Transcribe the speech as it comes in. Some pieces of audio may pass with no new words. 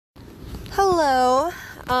Hello.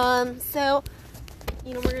 So,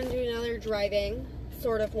 we're gonna do another driving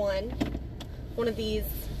sort of one of these,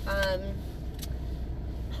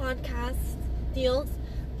 podcast deals.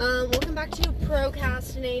 Welcome back to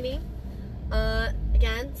Procrastinating.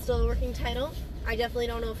 Again, still a working title. I definitely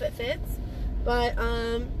don't know if it fits, but,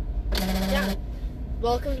 yeah.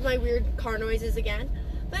 Welcome to my weird car noises again.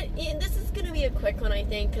 But this is gonna be a quick one, I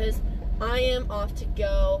think, because I am off to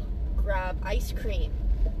go grab ice cream.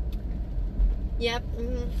 Yep,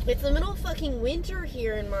 it's the middle of fucking winter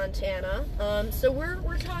here in Montana. So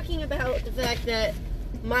we're talking about the fact that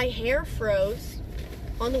my hair froze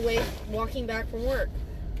on the way walking back from work.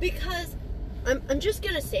 Because I'm just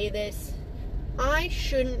gonna say this, I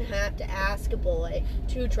shouldn't have to ask a boy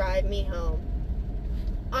to drive me home.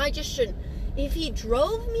 I just shouldn't. If he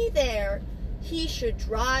drove me there, he should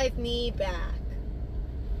drive me back.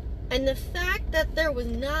 And the fact that there was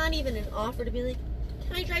not even an offer to be like,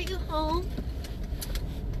 can I drive you home?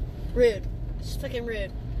 Rude. Just fucking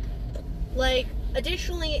rude. Like,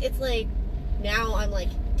 additionally, it's like, now I'm like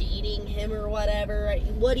dating him or whatever.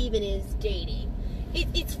 What even is dating?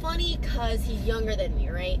 It's funny because he's younger than me,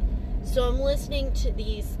 right? So I'm listening to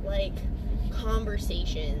these, like,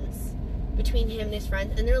 conversations between him and his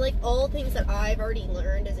friends, and they're like all things that I've already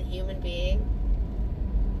learned as a human being.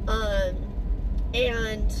 But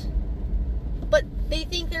they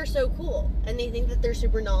think they're so cool, and they think that they're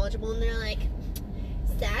super knowledgeable, and they're like,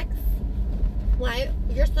 sex? Why?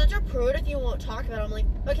 You're such a prude if you won't talk about it. I'm like,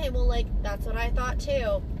 okay, well, like, that's what I thought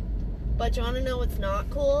too. But do you want to know what's not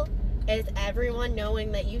cool? Is everyone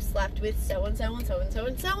knowing that you slept with so-and-so and so-and-so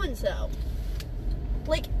and so-and-so.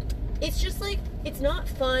 Like, it's just like, it's not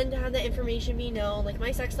fun to have that information be known. Like,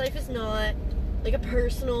 my sex life is not, like, a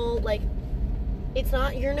personal, like, it's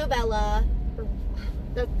not your novella.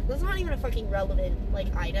 That's not even a fucking relevant,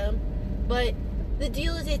 like, item. But the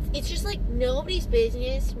deal is, it's just, like, nobody's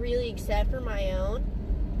business, really, except for my own.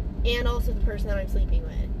 And also the person that I'm sleeping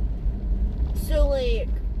with. So, like,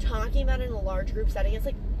 talking about it in a large group setting, it's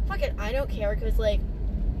like, fuck it, I don't care, because, like,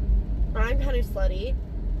 I'm kind of slutty.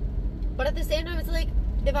 But at the same time, it's like,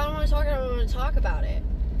 if I don't want to talk, I don't want to talk about it.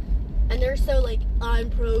 And they're so, like,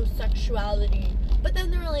 I'm pro-sexuality. But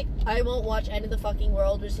then they're like, I won't watch End of the Fucking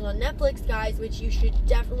World, which is on Netflix, guys, which you should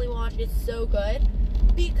definitely watch. It's so good.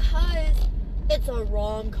 Because it's a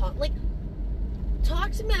rom-com. Like,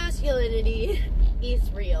 toxic masculinity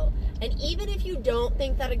is real. And even if you don't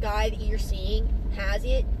think that a guy that you're seeing has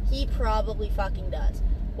it, he probably fucking does.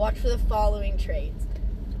 Watch for the following traits.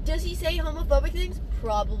 Does he say homophobic things?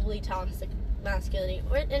 Probably toxic masculinity.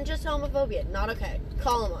 And just homophobia. Not okay.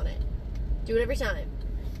 Call him on it. Do it every time.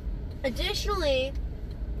 Additionally,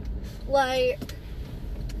 like,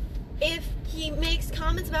 if he makes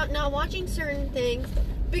comments about not watching certain things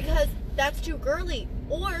because that's too girly,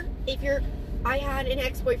 or if I had an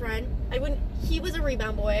ex-boyfriend, he was a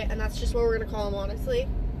rebound boy, and that's just what we're gonna call him, honestly.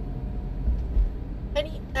 And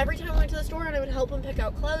every time I went to the store and I would help him pick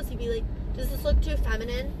out clothes, he'd be like, does this look too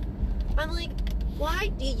feminine? I'm like, why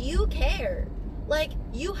do you care? Like,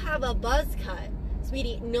 you have a buzz cut.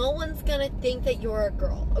 Sweetie, no one's gonna think that you're a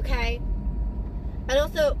girl, okay? And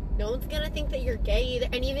also, no one's gonna think that you're gay either.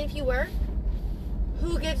 And even if you were,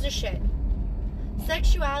 who gives a shit?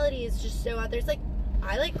 Sexuality is just so out there. It's like,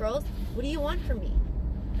 I like girls. What do you want from me?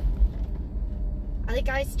 I like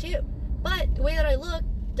guys too. But the way that I look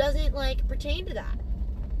doesn't, like, pertain to that.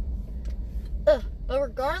 But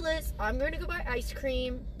regardless, I'm going to go buy ice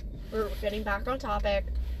cream. We're getting back on topic.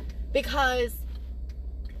 Because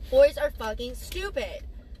boys are fucking stupid.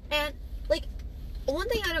 And, like, one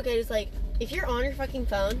thing I don't get is, like, if you're on your fucking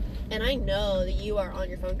phone, and I know that you are on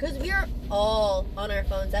your phone, because we are all on our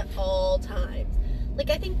phones at all times. Like,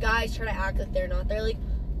 I think guys try to act like they're not. They're like,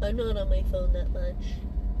 I'm not on my phone that much.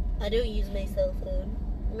 I don't use my cell phone.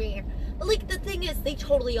 But, like, the thing is, they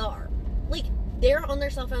totally are. Like, they're on their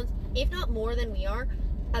cell phones, if not more than we are,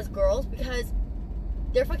 as girls, because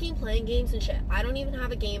they're fucking playing games and shit. I don't even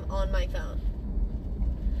have a game on my phone.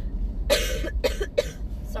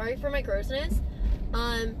 Sorry for my grossness.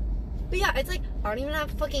 But yeah, it's like, I don't even have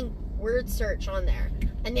fucking word search on there.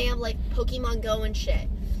 And they have, like, Pokemon Go and shit.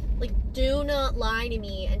 Like, do not lie to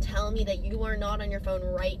me and tell me that you are not on your phone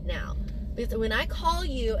right now. Because when I call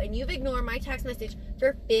you and you've ignored my text message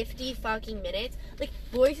for 50 fucking minutes, like,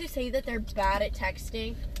 boys who say that they're bad at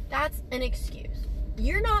texting, that's an excuse.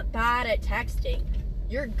 You're not bad at texting.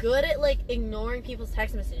 You're good at, like, ignoring people's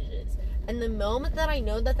text messages. And the moment that I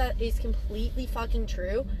know that that is completely fucking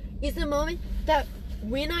true is the moment that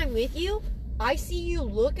when I'm with you, I see you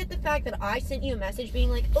look at the fact that I sent you a message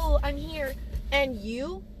being like, oh, I'm here, and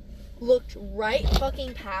you looked right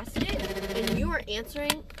fucking past it, and you are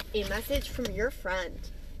answering a message from your friend.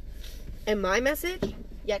 And my message,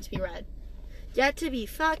 yet to be read. Yet to be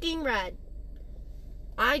fucking read.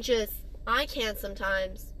 I can't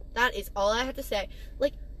sometimes. That is all I have to say.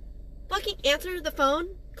 Like, fucking answer the phone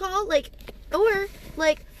call. Like, or,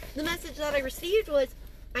 like, the message that I received was,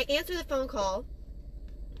 I answer the phone call.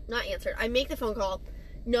 Not answer. I make the phone call.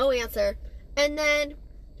 No answer. And then,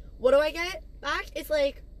 what do I get back? It's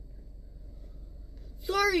like,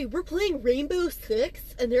 sorry, we're playing Rainbow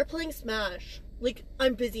Six, and they're playing Smash. Like,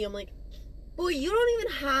 I'm busy. I'm like, boy, you don't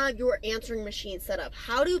even have your answering machine set up.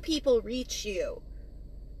 How do people reach you?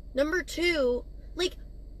 Number two, like,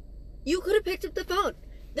 you could have picked up the phone.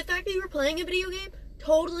 The fact that you were playing a video game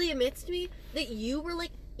totally admits to me that you were,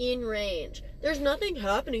 like, in range. There's nothing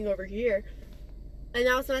happening over here. And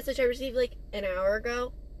that was the message I received, like, an hour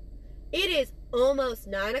ago. It is almost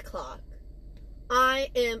 9 o'clock. I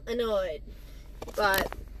am annoyed.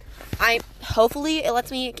 But hopefully it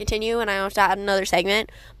lets me continue and I don't have to add another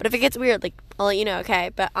segment. But if it gets weird, like, I'll let you know, okay?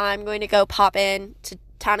 But I'm going to go pop in to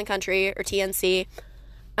Town and Country or TNC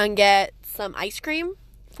and get some ice cream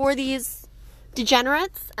for these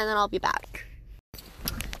degenerates, and then I'll be back.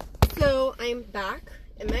 So I'm back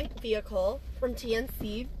in my vehicle from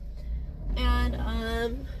TNC,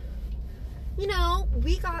 and you know,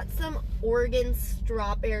 we got some Oregon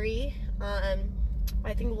strawberry.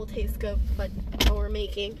 I think it will taste good, but how we're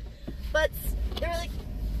making. But they were like,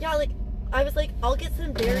 yeah, like, I was like, I'll get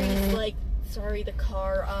some berries, like, sorry, the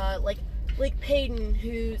car, like Peyton,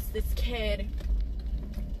 who's this kid,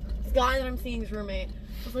 this guy that I'm seeing's roommate.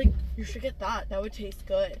 I was like, you should get that would taste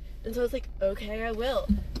good. And so I was like, okay, I will.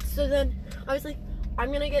 So then I was like,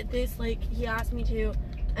 I'm gonna get this, like, he asked me to.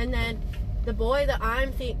 And then the boy that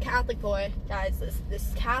I'm seeing, Catholic boy, guys,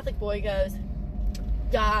 this Catholic boy goes,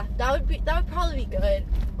 yeah, that would probably be good.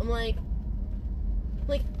 I'm like,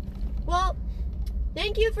 well,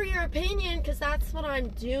 thank you for your opinion, because that's what I'm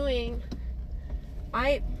doing.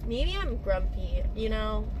 Maybe I'm grumpy, you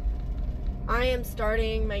know. I am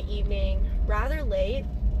starting my evening rather late.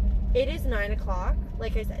 It is 9 o'clock,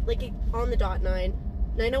 like I said, like on the dot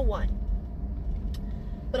 9:01.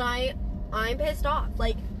 But I'm pissed off.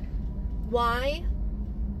 Like, why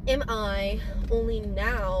am I only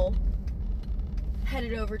now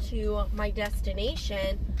headed over to my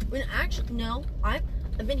destination when actually, no, I've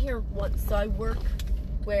been here once, so I work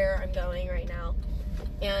where I'm going right now,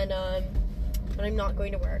 and but I'm not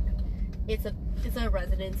going to work. It's a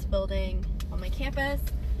residence building on my campus,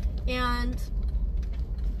 and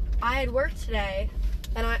I had work today,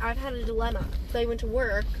 and I've had a dilemma. So I went to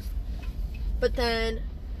work, but then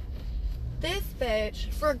this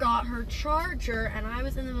bitch forgot her charger, and I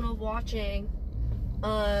was in the middle of watching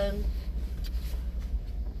on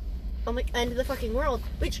like End of the Fucking World,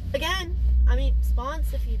 which, again, I mean,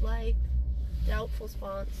 spons if you'd like. Doubtful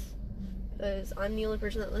spons, because I'm the only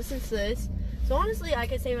person that listens to this. So honestly, I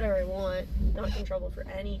could say whatever I want. Not in trouble for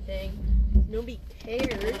anything. Nobody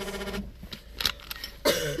cares.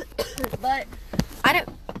 But I don't.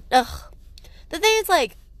 The thing is,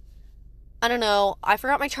 like, I don't know. I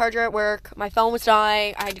forgot my charger at work. My phone was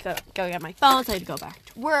dying. I had to go get my phone. So I had to go back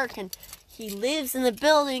to work. And he lives in the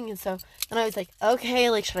building. And so then I was like, okay,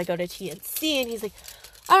 like, should I go to TNC? And he's like,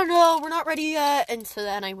 I don't know. We're not ready yet. And so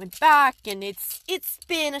then I went back. And it's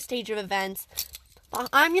been a stage of events.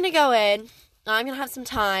 I'm gonna go in. I'm gonna have some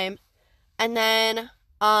time. And then,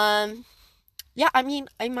 yeah, I mean,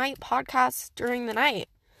 I might podcast during the night.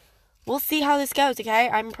 We'll see how this goes, okay?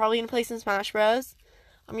 I'm probably gonna play some Smash Bros.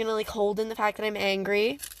 I'm gonna, like, hold in the fact that I'm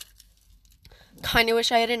angry. Kinda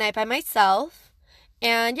wish I had a night by myself.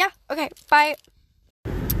 And, yeah, okay, bye.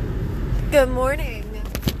 Good morning.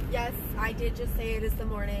 Yes, I did just say it is the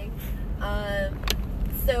morning.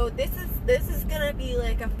 So this is gonna be,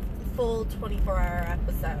 like, a full 24-hour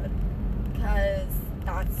episode. Because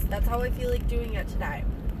that's how I feel like doing it today.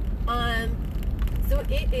 So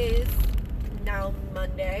it is now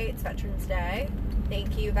Monday. It's Veterans Day.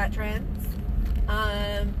 Thank you, veterans.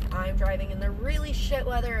 I'm driving in the really shit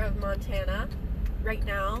weather of Montana right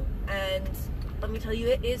now, and let me tell you,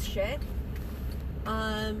 it is shit.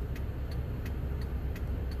 I'm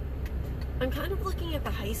kind of looking at the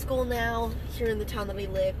high school now here in the town that we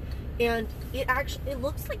live, and it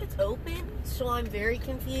looks like it's open, so I'm very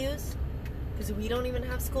confused because we don't even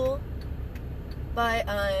have school. But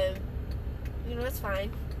you know, it's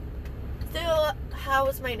fine. So, how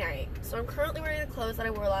was my night? So I'm currently wearing the clothes that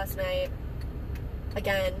I wore last night.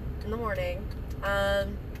 Again, in the morning. I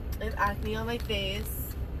have acne on my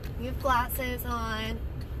face. We have glasses on.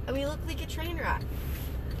 And we look like a train wreck.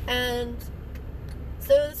 And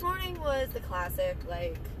so this morning was the classic,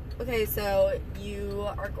 like, okay, so you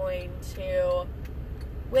are going to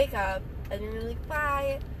wake up, and you're like,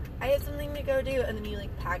 bye, I have something to go do, and then you,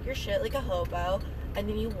 like, pack your shit like a hobo, and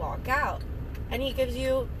then you walk out, and he gives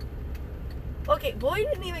you, okay, boy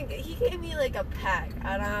didn't even, he gave me, like, a peck,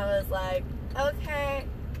 and I was like, okay,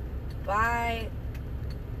 bye.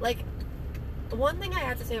 Like, one thing I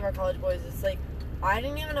have to say about college boys is, like, I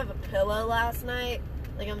didn't even have a pillow last night.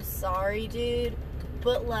 Like, I'm sorry, dude,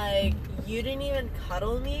 but, like, you didn't even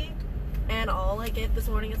cuddle me, and all I get this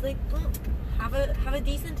morning is, like, have a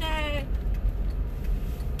decent day.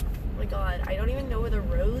 Oh my god, I don't even know where the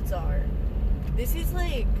roads are. This is,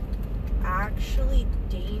 like, actually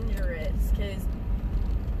dangerous, because,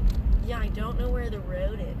 yeah, I don't know where the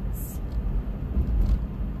road is.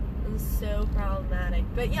 It's so problematic.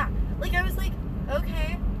 But, yeah, like, I was like,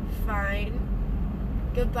 okay, fine,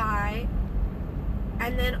 goodbye.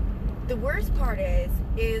 And then the worst part is,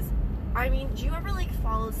 I mean, do you ever, like,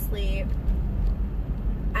 fall asleep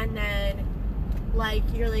and then, like,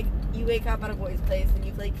 you're, like, you wake up at a boy's place and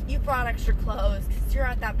you brought extra clothes because you're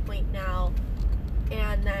at that point now,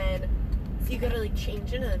 and then, so you gotta, like,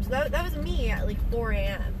 change into them. So that was me at, like, 4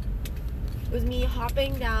 a.m. It was me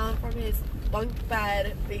hopping down from his bunk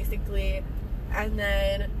bed, basically, and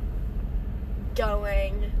then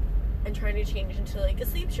going and trying to change into, like, a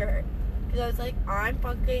sleep shirt. Because I was like, I'm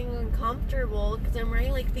fucking uncomfortable because I'm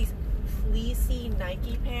wearing, like, these fleecy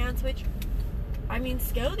Nike pants, which, I mean,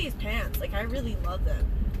 SCO these pants. Like, I really love them.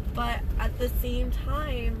 But at the same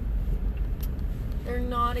time, they're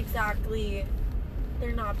not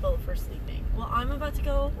built for sleeping. Well, I'm about to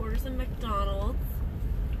go order some McDonald's,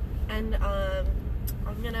 and,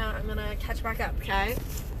 I'm gonna catch back up, okay?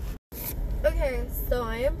 Okay, so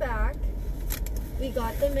I am back. We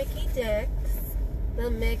got the Mickey Dicks, the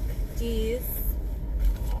McD's,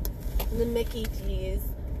 the Mickey D's.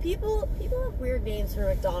 People have weird names for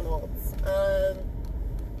McDonald's.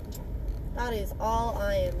 That is all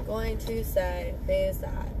I am going to say is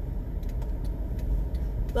that.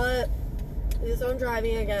 But so I'm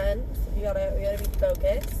driving again, so we gotta be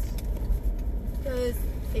focused. Because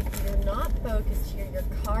if you're not focused here, your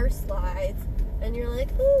car slides, and you're like,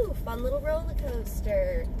 ooh, fun little roller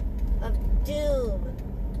coaster of doom.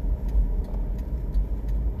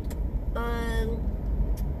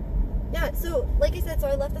 Yeah, so, like I said, so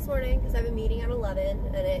I left this morning because I have a meeting at 11,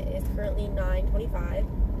 and it is currently 9:25,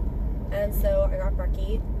 and so I got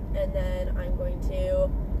brekkie, and then I'm going to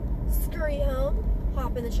scurry home,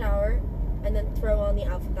 hop in the shower, and then throw on the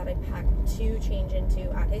outfit that I packed to change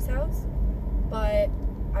into at his house, but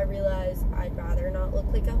I realized I'd rather not look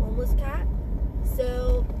like a homeless cat,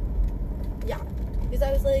 so, yeah, because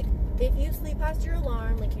I was like, if you sleep past your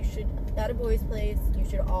alarm, like you should, at a boy's place, you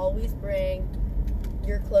should always bring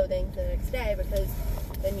your clothing for the next day, because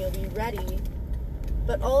then you'll be ready.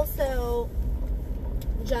 But also,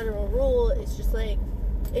 general rule is just like,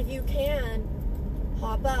 if you can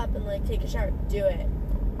hop up and like take a shower, do it.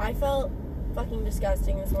 I felt fucking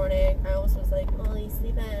disgusting this morning. I almost was like, Molly,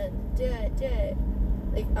 sleep in, do it.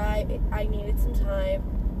 Like, I needed some time.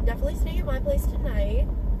 Definitely staying at my place tonight,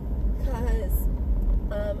 because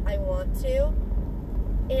I want to,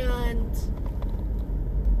 and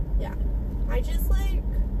yeah, I just, like,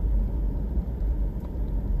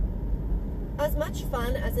 as much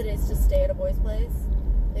fun as it is to stay at a boy's place,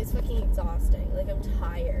 it's fucking exhausting. Like, I'm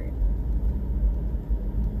tired.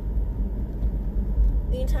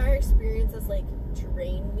 The entire experience has, like,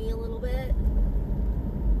 drained me a little bit,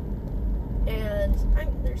 and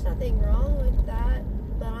there's nothing wrong with that,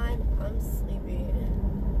 but I'm sleepy.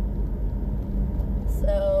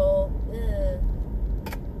 So,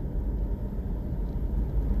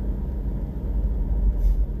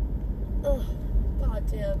 oh,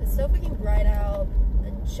 god damn. It's so fucking bright out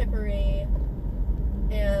and chippery,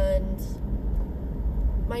 and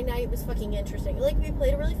my night was fucking interesting. Like, we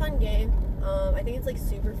played a really fun game. I think it's like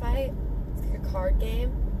Super Fight. It's like a card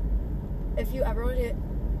game. If you ever want to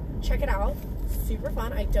check it out, super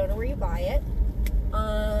fun. I don't know where you buy it.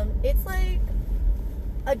 It's like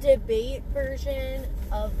a debate version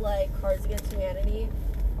of, like, Cards Against Humanity.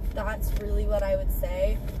 That's really what I would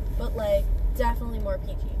say. But, like, definitely more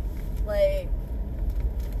PG. Like,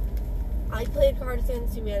 I played Cards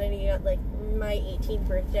Against Humanity at, like, my 18th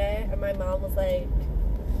birthday, and my mom was like,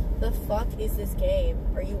 the fuck is this game?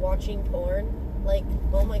 Are you watching porn? Like,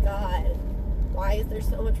 oh my god. Why is there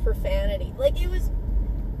so much profanity? Like, it was,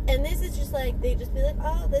 and this is just like, they just be like,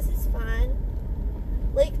 oh, this is fun.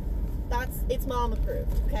 Like, it's mom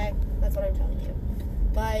approved, okay? That's what I'm telling you.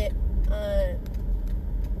 But,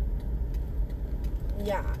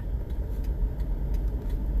 yeah.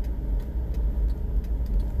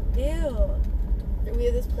 Ew. We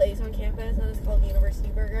have this place on campus, and it's called University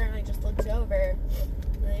Burger, and I just looked over,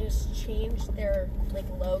 and changed their, like,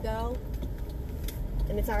 logo,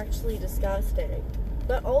 and it's actually disgusting.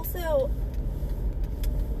 But also,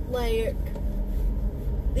 like,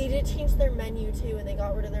 they did change their menu, too, and they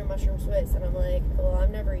got rid of their mushroom Swiss, and I'm like, well,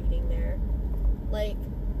 I'm never eating there. Like,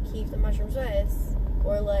 keep the mushroom Swiss,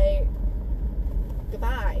 or, like,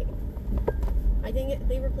 goodbye. I think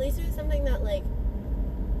they replaced it with something that, like,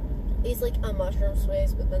 is, like, a mushroom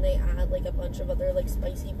Swiss, but then they add, like, a bunch of other, like,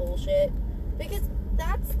 spicy bullshit. Because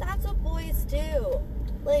that's what boys do.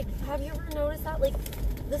 Like, have you ever noticed that? Like,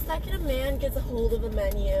 the second a man gets a hold of a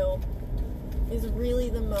menu is really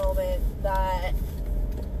the moment that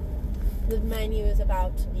the menu is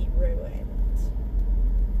about to be ruined.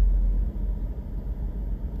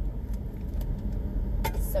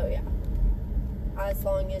 So, yeah. As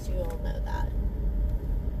long as you all know that.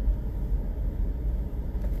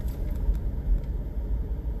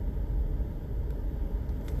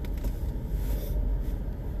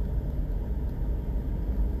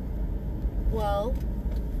 Well,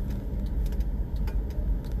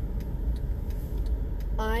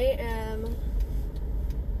 I am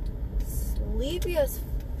sleepy as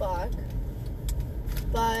fuck,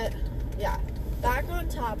 but yeah, back on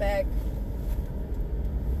topic.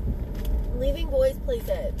 Leaving boys'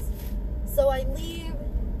 places. So I leave,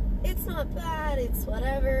 it's not bad, it's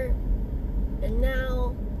whatever, and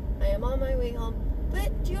now I am on my way home.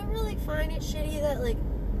 But do you ever, like, find it shitty that, like,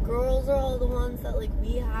 girls are all the ones that, like,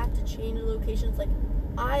 we have to change locations? Like,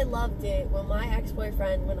 I loved it when my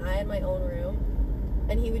ex-boyfriend, when I had my own room,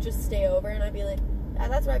 and he would just stay over, and I'd be like, yeah,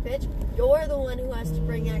 that's right, bitch. You're the one who has to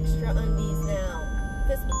bring extra undies now.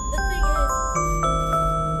 Because the thing is,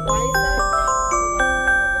 why is that a thing?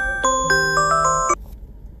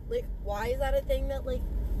 Like, why is that a thing that, like,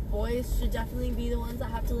 boys should definitely be the ones that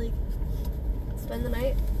have to, like, spend the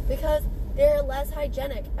night? Because they're less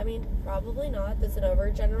hygienic. I mean, probably not. That's an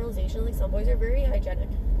overgeneralization. Like, some boys are very hygienic.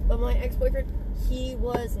 But my ex-boyfriend, he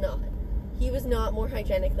was not. He was not more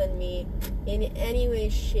hygienic than me in any way,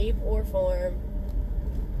 shape, or form.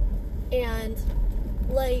 And,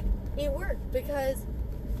 like, it worked because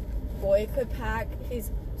boy could pack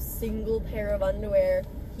his single pair of underwear.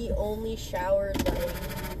 He only showered, like,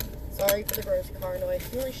 sorry for the gross car noise,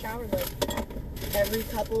 he only showered, like, every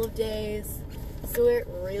couple of days. So it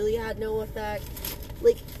really had no effect.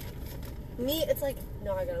 Like, me, it's like,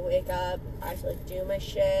 no, I gotta wake up, I have to, like, do my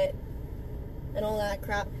shit, and all that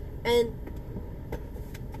crap. And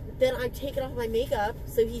then I take it off my makeup,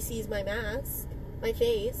 so he sees my mask, my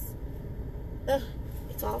face. Ugh,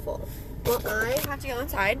 it's awful. Well, I have to go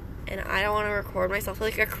inside, and I don't want to record myself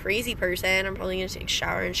like a crazy person. I'm probably gonna take a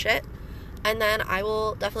shower and shit. And then I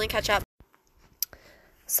will definitely catch up.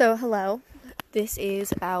 So, hello. This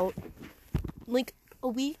is about, like, a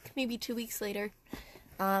week, maybe 2 weeks later,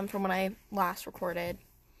 from when I last recorded.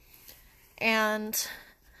 And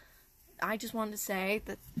I just wanted to say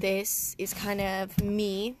that this is kind of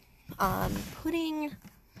me, putting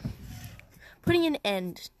an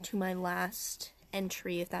end to my last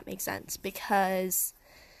entry, if that makes sense, because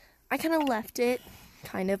I kind of left it,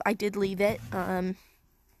 I did leave it, I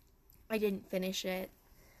didn't finish it,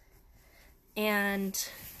 and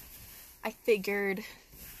I figured,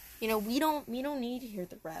 you know, we don't need to hear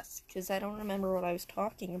the rest, because I don't remember what I was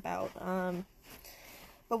talking about,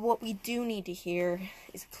 but what we do need to hear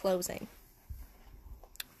is closing.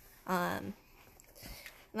 And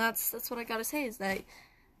that's what I gotta say, is that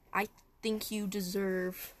I think you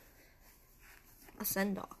deserve a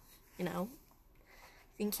send-off, you know?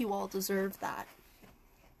 I think you all deserve that.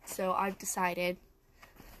 So I've decided,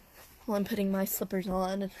 while I'm putting my slippers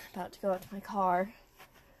on and about to go out to my car,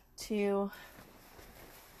 to, you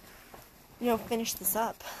know, finish this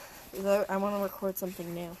up. I want to record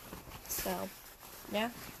something new. So,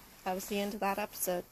 yeah, that was the end of that episode.